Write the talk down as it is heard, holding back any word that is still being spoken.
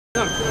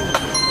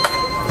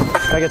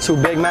Can I get 2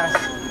 Big Macs?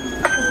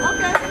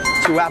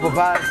 Okay. 2 apple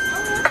pies?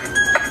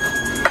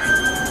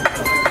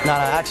 Nah,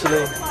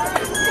 actually.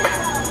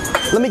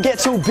 Let me get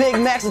 2 Big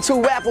Macs and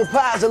 2 apple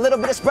pies. A little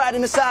bit of Sprite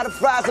in the side of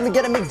fries. Let me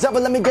get a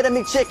McDouble, let me get a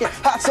McChicken.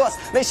 Hot sauce,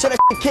 make sure that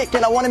shit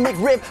kicking. I want a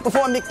McRib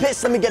before I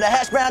McPiss. Let me get a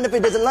hash brown if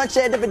it is a lunch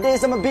head. If it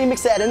is, I'ma be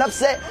mixed and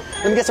upset.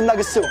 Let me get some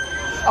nuggets too.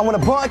 I want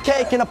a bun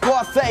cake and a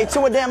parfait.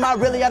 2 of them, I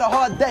really had a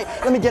hard day.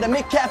 Let me get a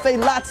McCafe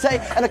latte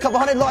and a couple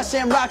hundred large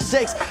Shamrock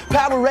shakes.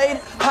 Powerade,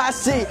 high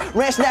C,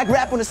 ranch snack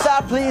wrap on the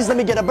side, please. Let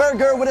me get a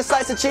burger with a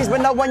slice of cheese, but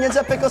no onions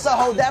or pickles, so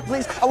hold that,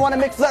 please. I want a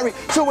McFlurry,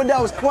 2 of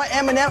those, 1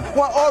 M&M,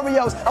 1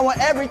 Oreos. I want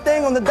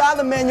everything on the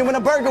dollar menu and a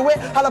burger with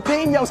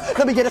jalapenos.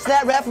 Let me get a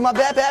snack wrap for my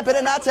backpack,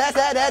 better not tax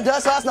that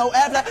dust sauce, no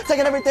after.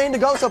 Taking everything to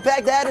go, so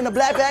pack that in a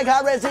black bag,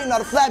 high res eating all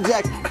the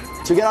flapjacks.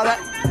 Did you get all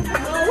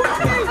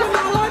that?